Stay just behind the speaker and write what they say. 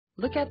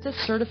Look at this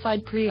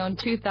certified pre-owned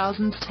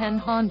 2010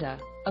 Honda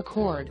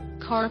Accord.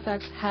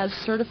 Carfax has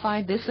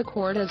certified this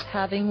Accord as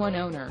having one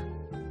owner.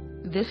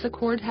 This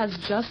Accord has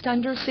just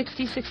under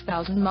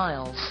 66,000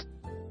 miles.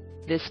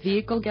 This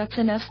vehicle gets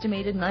an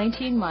estimated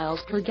 19 miles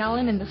per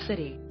gallon in the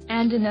city,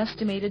 and an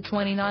estimated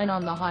 29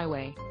 on the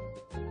highway.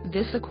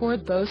 This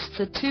Accord boasts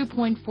a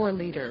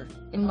 2.4-liter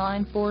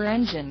inline-4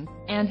 engine,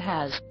 and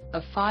has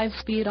a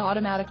 5-speed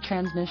automatic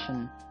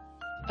transmission.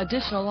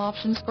 Additional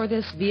options for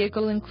this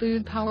vehicle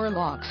include power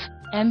locks,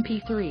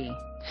 MP3,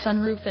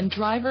 sunroof and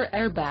driver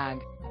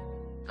airbag.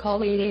 Call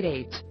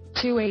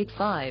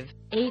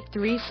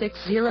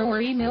 888-285-8360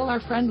 or email our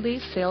friendly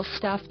sales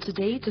staff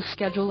today to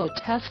schedule a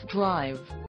test drive.